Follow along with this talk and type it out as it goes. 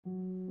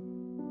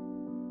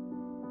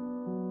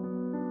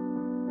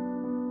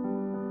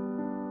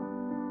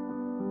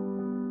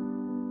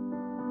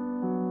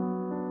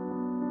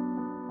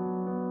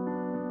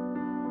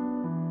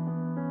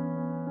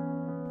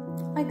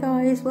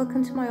guys,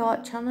 welcome to my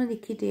art channel,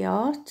 Niki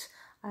Art.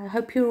 I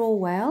hope you're all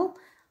well.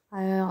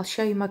 I'll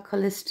show you my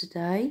colours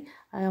today.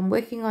 I'm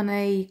working on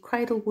a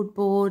cradle wood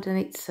board and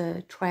it's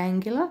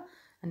triangular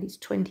and it's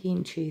 20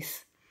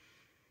 inches.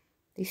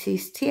 This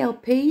is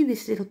TLP,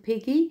 this little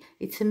piggy.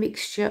 It's a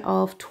mixture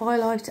of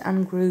Twilight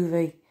and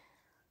Groovy.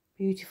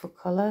 Beautiful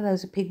colour,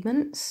 those are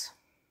pigments.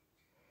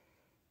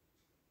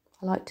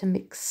 I like to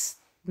mix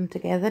them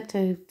together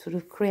to sort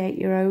of create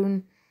your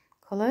own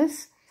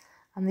colours.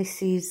 And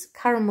this is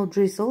Caramel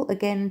Drizzle,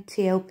 again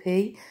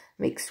TLP,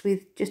 mixed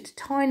with just a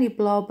tiny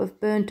blob of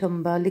Burnt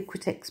Umber,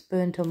 Liquitex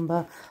Burnt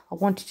Umber. I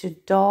wanted to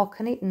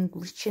darken it and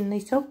richen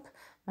it up,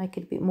 make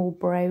it a bit more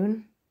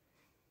brown,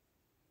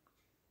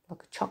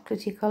 like a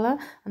chocolatey colour.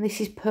 And this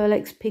is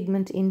Pearlex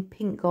Pigment in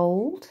Pink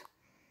Gold.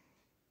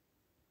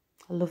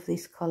 I love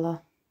this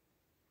colour.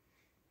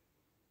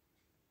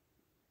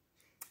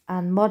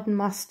 And Modern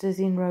Masters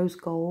in Rose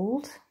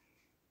Gold.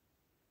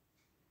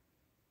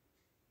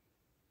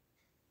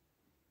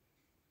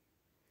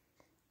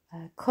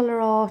 Colour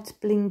Art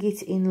Bling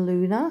It in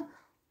Luna.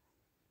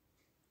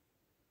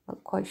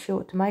 Not quite sure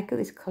what to make of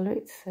this colour.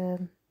 It's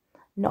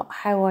not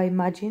how I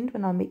imagined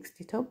when I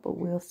mixed it up, but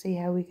we'll see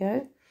how we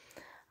go.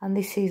 And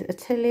this is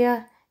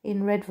Atelier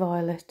in Red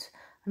Violet.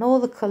 And all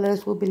the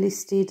colours will be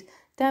listed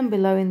down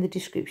below in the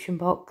description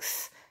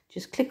box.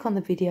 Just click on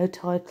the video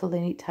title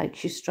and it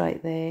takes you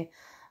straight there.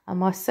 And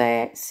my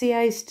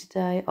CAs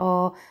today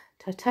are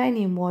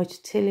Titanium White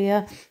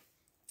Atelier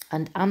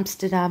and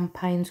Amsterdam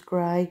Payne's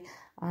Grey.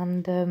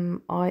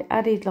 And I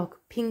added like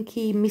a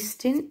pinky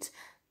mistint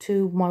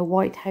to my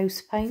white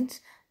house paint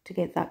to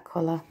get that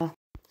colour.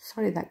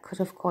 Sorry, that cut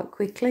off quite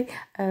quickly.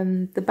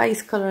 The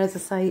base colour, as I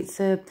say, it's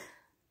a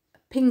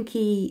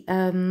pinky,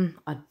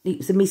 it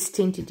was a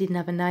mistint, it didn't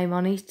have a name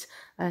on it.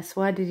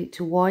 So I added it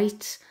to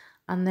white,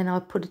 and then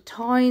I put a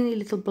tiny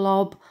little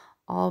blob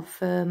of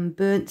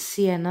Burnt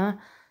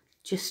Senna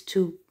just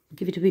to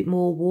give it a bit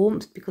more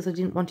warmth because I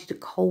didn't want it a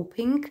coal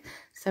pink.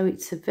 So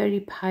it's a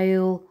very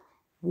pale,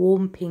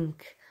 warm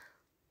pink,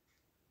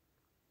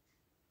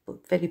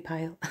 but very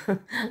pale,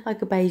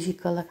 like a beigey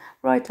colour.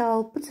 Right,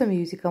 I'll put some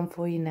music on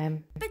for you now.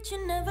 Bet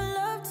you never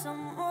loved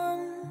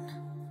someone.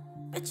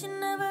 Bet you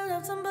never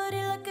loved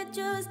somebody like I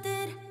just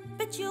did.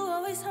 Bet you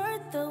always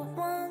hurt the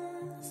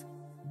ones.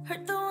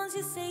 Hurt the ones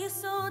you say you're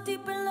so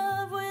deep in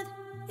love with.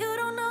 You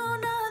don't know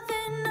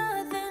nothing,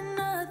 nothing,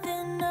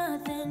 nothing,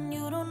 nothing.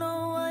 You don't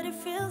know what it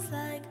feels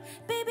like.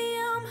 Baby,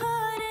 I'm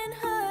hurting,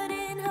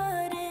 hurting,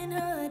 hurting,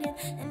 hurting.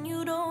 And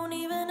you don't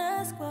even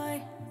ask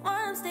why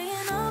I'm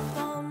staying up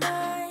all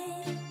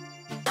night.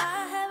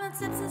 I haven't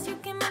slept since you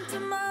came into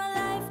my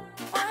life.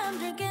 Why I'm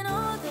drinking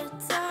all the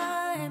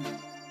time.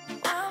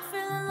 Why I'm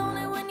feeling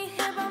lonely when you're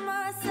here by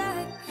my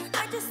side.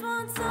 I just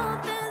want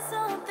something,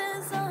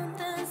 something,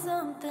 something,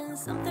 something,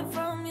 something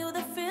from you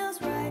that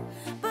feels right.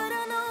 But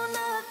I know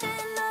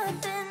nothing,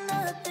 nothing,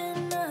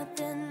 nothing,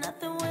 nothing,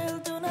 nothing will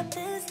do, not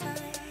this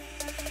time.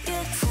 You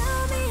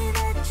tell me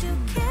that you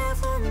care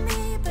for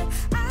me, but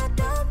I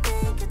don't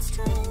think it's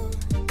true.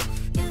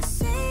 You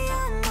say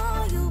I'm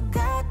all you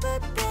got,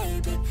 but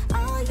baby,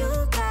 all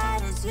you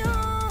got is you.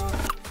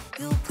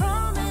 You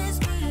promise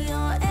me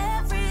you're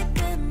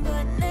everything,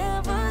 but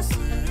never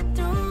see it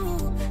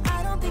through.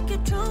 I don't think you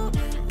truly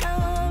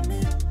love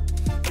me.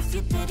 If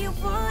you did, you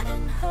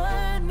wouldn't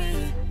hurt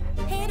me.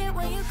 Hate it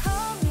when you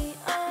call me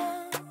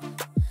up.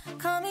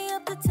 Call me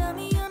up to tell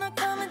me you're not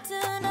coming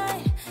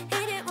tonight.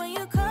 Hate it when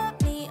you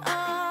cut me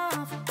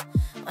off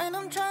when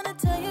I'm trying to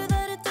tell you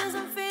that it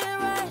doesn't feel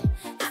right.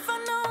 If I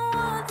know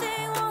one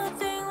thing, one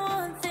thing,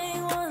 one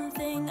thing, one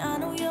thing, I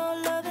know your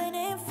loving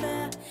ain't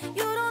fair.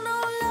 You don't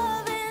know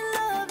loving,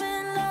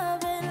 loving,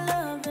 loving,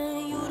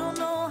 loving. You don't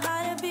know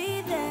how to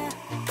be there.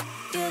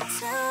 You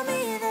tell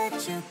me that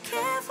you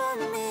care for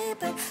me,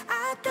 but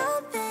I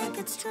don't think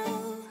it's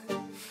true.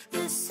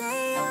 You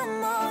say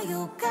I'm all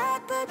you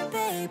got, but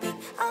baby,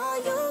 all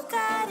you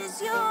got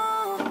is you.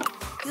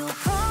 You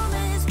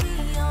promise me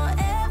you're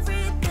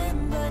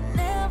everything, but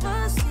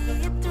never see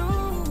it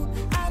through.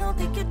 I don't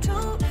think you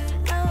truly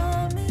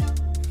love me.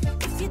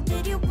 If you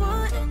did, you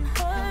wouldn't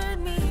hurt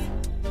me.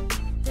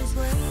 This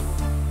way,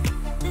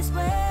 this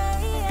way,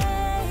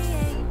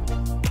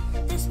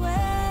 this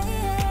way,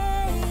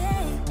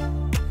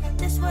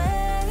 this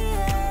way,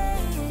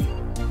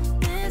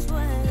 this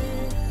way.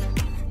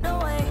 No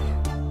way,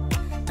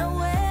 no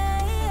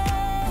way,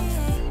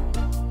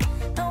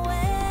 no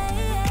way,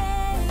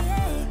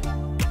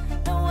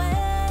 no way,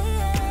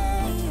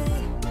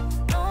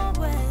 no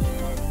way.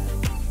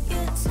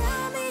 You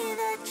tell me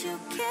that you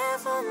care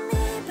for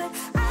me, but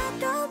I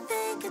don't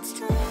think it's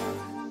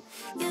true.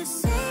 You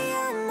say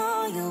I'm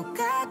all you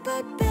got,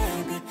 but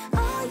baby,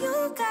 all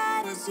you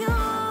got is you.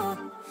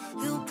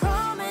 You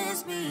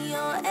promise me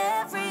you're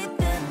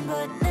everything,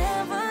 but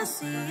never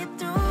see it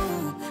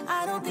through.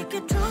 I don't think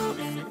you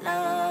truly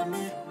love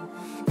me.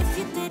 If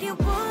you did, you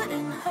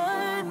wouldn't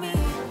hurt me.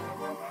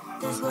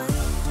 This way,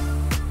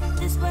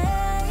 this way,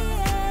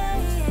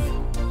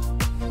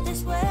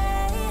 this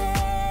way,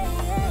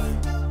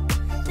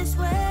 this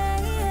way,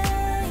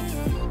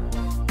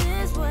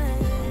 this way.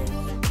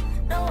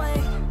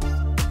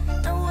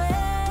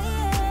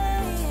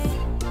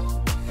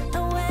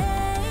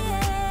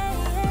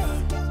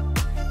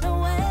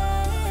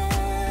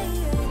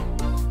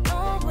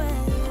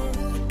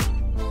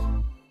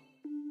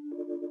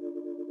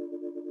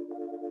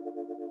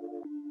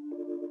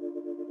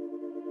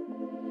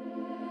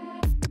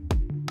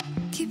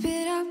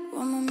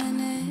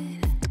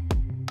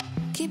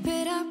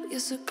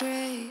 so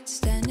great,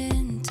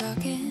 standing,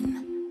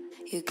 talking.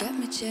 You got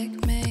me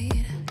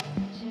checkmate.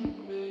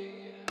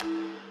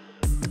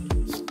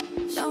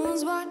 No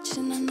one's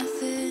watching or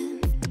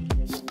nothing.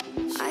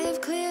 I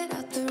have cleared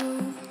out the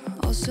room,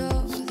 also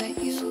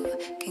that you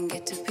can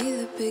get to be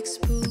the big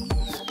spoon.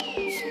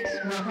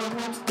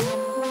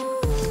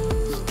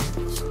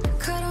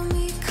 Cuddle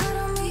me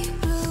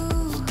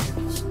blue.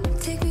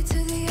 Take me to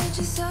the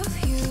edges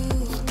of you.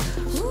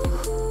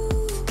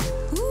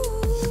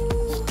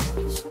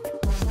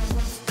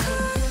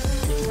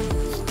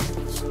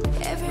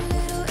 Every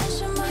little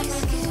inch of my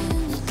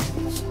skin,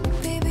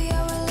 baby,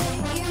 I will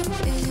let you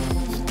in.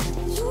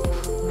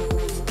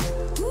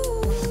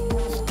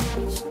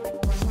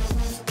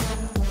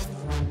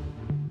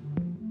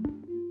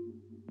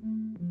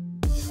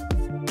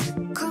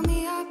 Call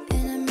me up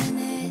in a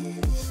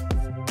minute.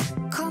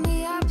 Call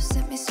me up,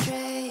 set me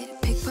straight.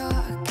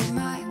 Pickpocket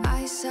my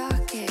eye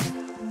socket.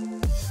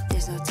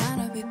 There's no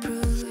time to be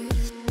prude.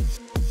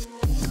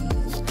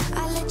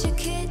 I let you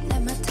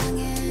kidnap my tongue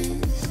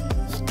in.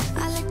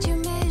 I let you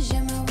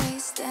measure my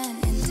waist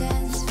and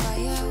intense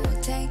fire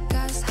will take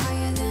us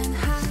higher than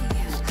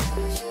higher.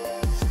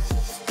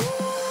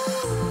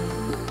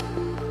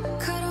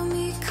 Cuddle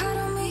me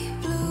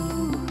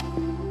blue.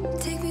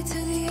 Take me to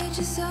the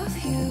edges of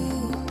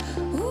you.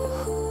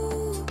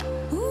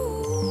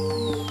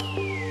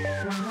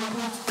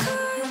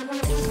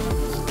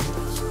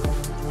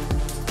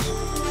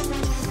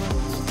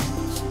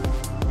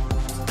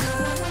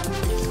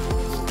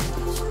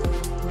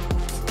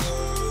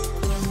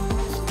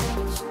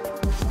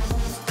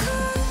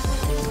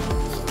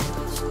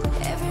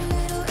 Every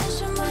little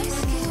inch of my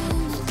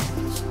skin,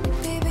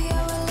 baby, I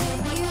will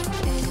let you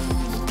in.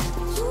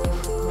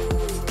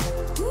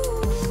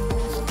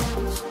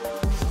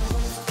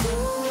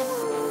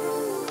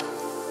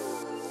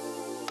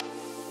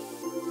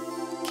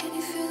 Can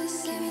you feel the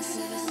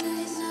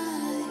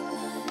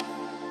 779?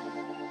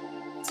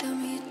 Tell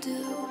me you do.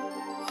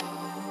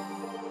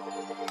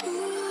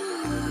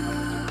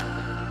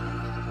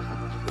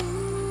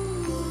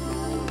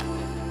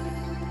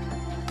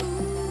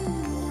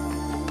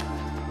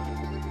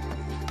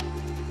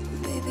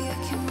 Baby, I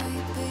can't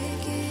wait,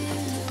 begin.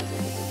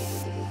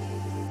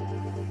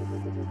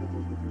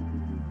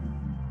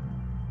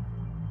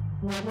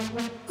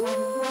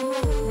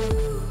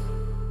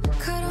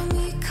 Cuddle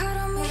me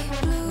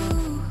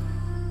blue.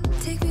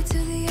 Take me to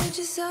the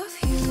edges of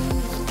you.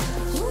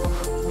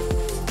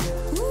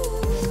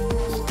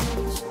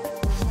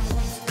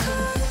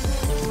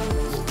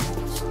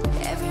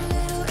 Every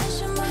little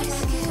inch of my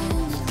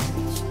skin,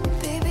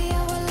 baby, I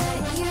will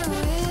let you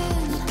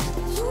in.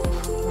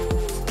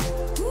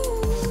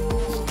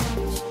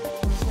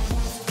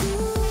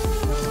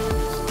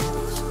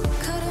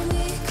 Cuddle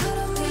me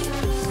blue.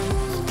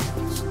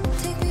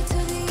 Take me to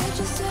the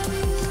edges of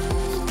you.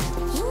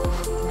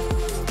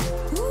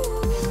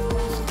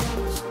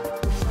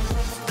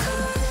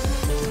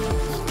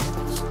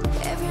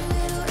 Every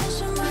little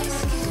inch of my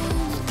skin,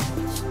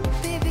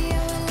 baby, I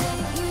will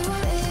let you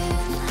in.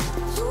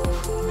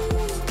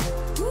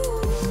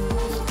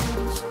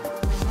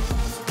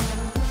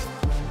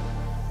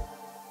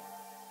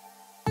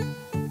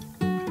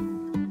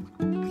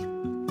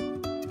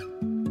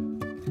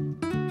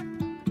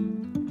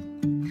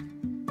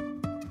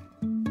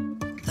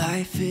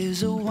 Life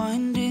is a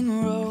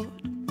winding road,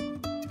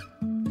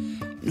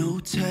 no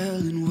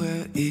telling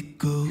where it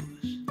goes.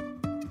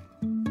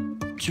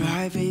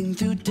 Driving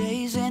through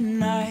days and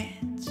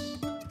nights,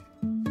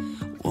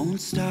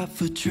 won't stop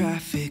for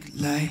traffic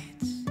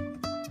lights.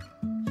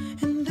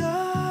 And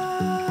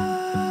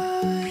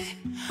I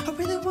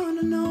really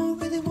wanna know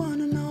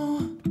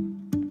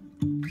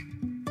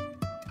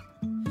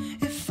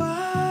if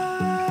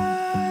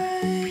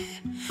I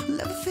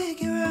will ever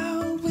figure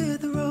out where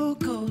the road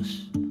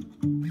goes.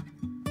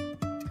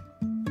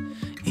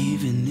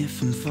 Even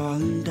if I'm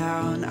falling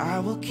down, I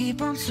will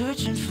keep on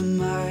searching for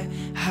my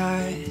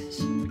highs.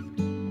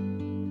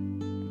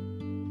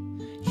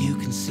 You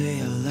can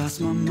say I lost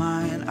my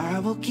mind, I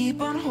will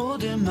keep on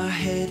holding my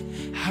head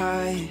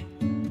high.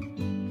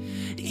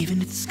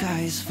 Even if the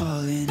sky is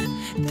falling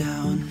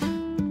down.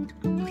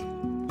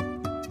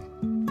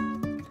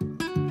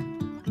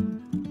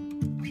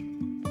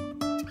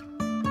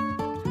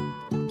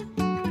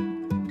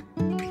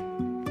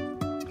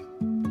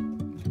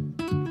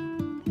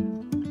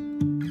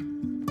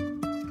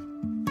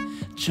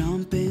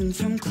 Jumping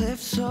from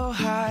cliffs so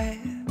high,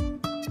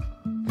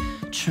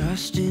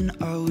 trusting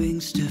our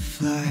wings to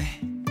fly.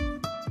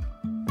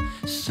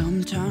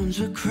 Sometimes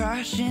we're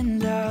crashing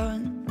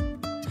down,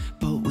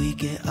 but we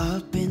get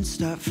up and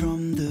start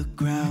from the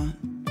ground.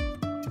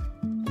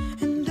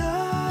 And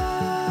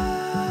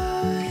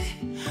I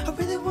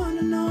really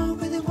wanna know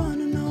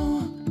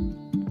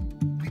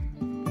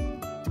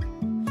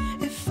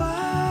if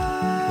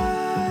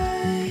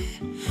I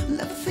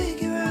will ever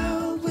figure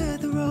out where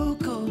the road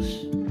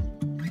goes.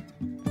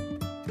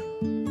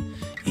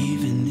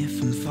 Even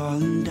if I'm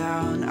falling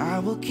down, I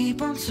will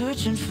keep on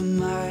searching for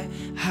my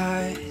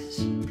highs.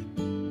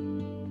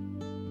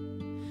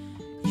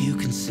 You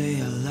can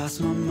say I lost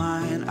my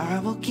mind, I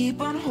will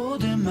keep on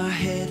holding my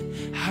head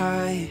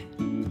high.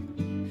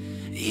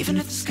 Even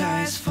if the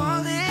sky is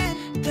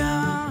falling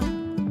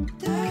down,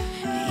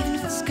 even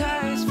if the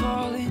sky is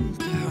falling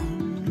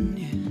down,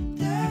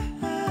 yeah.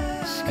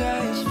 The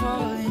sky is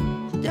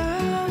falling down.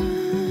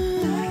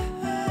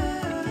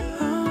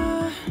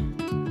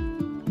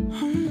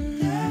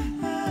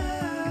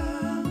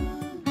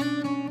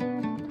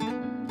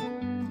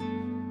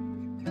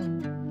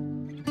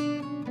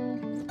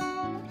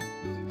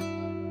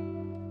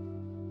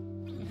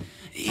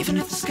 Even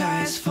if the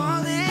sky is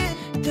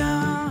falling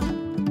down,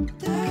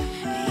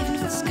 even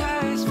if the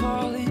sky is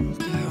falling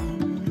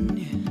down,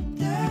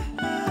 yeah.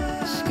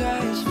 The sky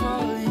is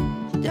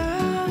falling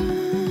down.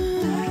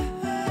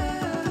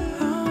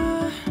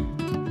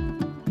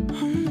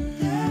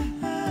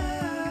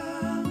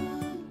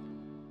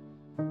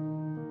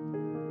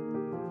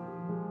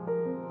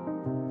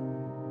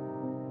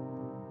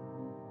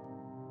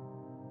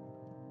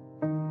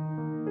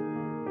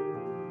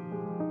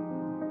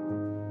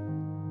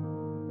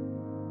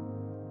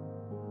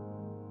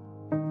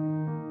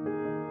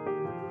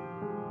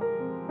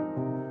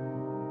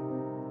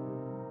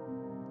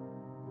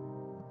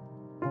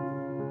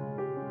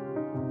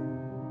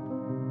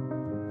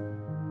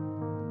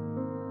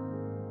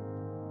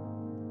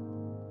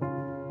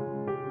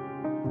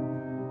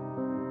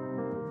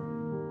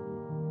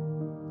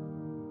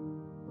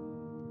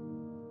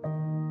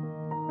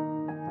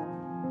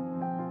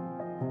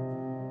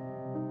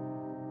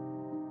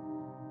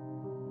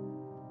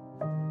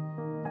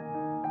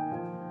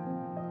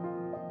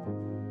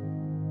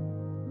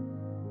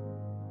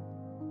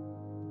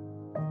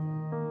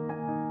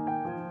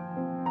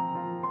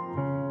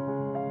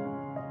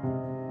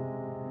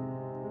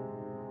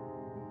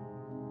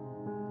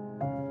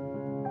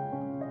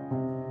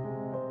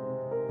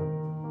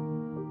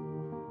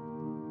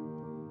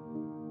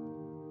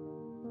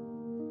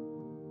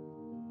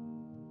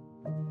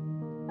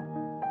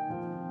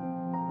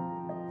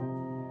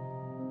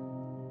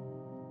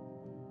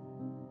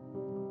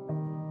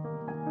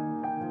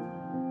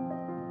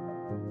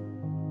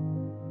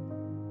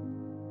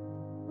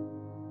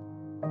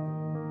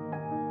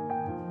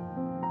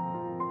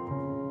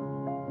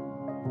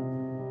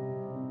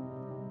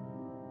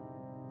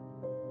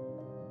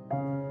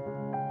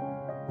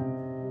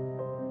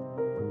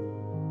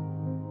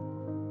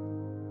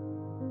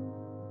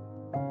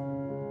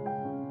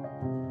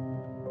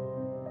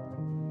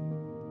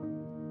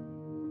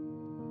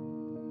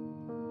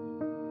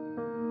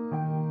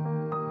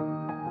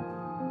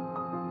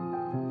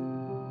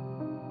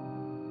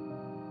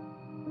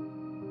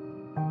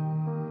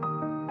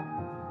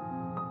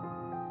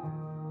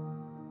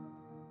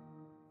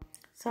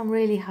 So I'm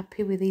really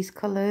happy with these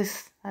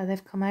colours, how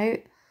they've come out.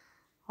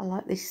 I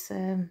like this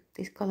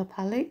this colour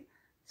palette.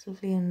 It's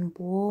lovely and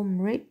warm,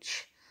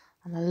 rich.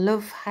 And I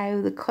love how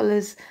the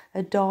colours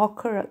are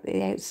darker at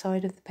the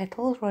outside of the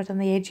petals, right on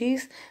the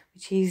edges,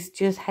 which is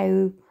just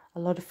how a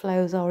lot of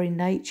flowers are in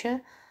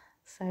nature.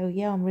 So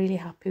yeah, I'm really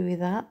happy with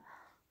that.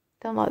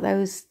 Don't like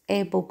those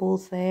air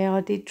bubbles there.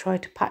 I did try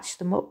to patch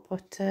them up,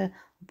 but I'm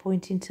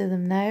pointing to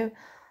them now.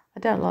 I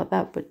don't like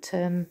that, but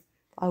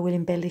I will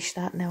embellish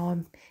that now.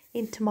 I'm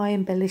into my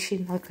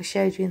embellishing, like I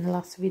showed you in the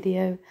last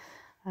video.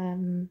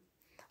 I'm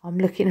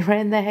looking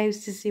around the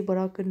house to see what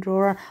I can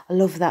draw on. I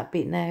love that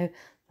bit now.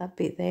 That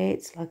bit there,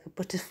 it's like a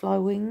butterfly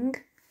wing.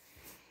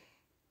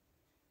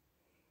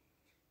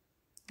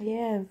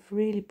 Yeah,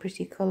 really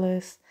pretty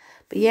colours.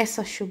 But yes,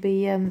 I should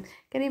be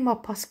getting my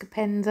Posca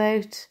pens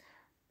out.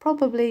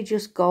 Probably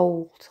just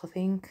gold, I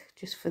think,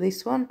 just for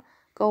this one.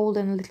 Gold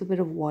and a little bit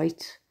of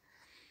white.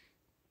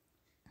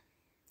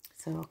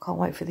 So I can't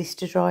wait for this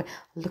to dry.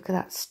 Look at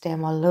that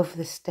stem. I love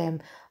the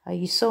stem.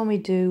 You saw me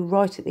do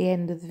right at the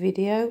end of the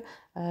video.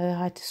 I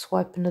had to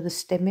swipe another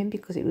stem in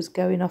because it was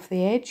going off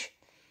the edge.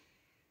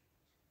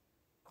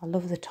 I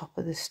love the top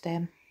of the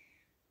stem.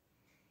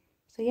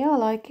 So yeah, I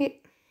like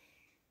it.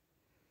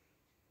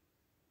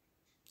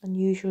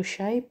 Unusual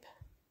shape.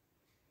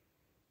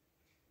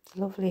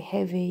 Lovely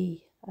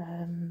heavy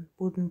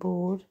wooden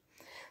board.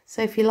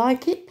 So if you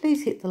like it,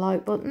 please hit the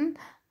like button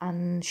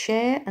and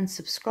share and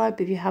subscribe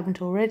if you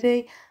haven't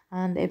already.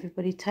 And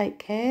everybody take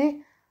care,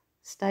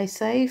 stay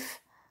safe,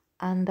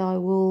 and I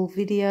will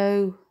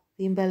video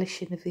the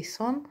embellishing of this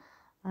one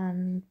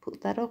and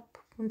put that up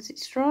once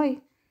it's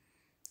dry.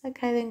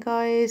 Okay then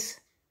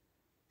guys,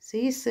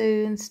 see you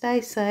soon,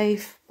 stay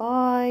safe,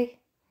 bye.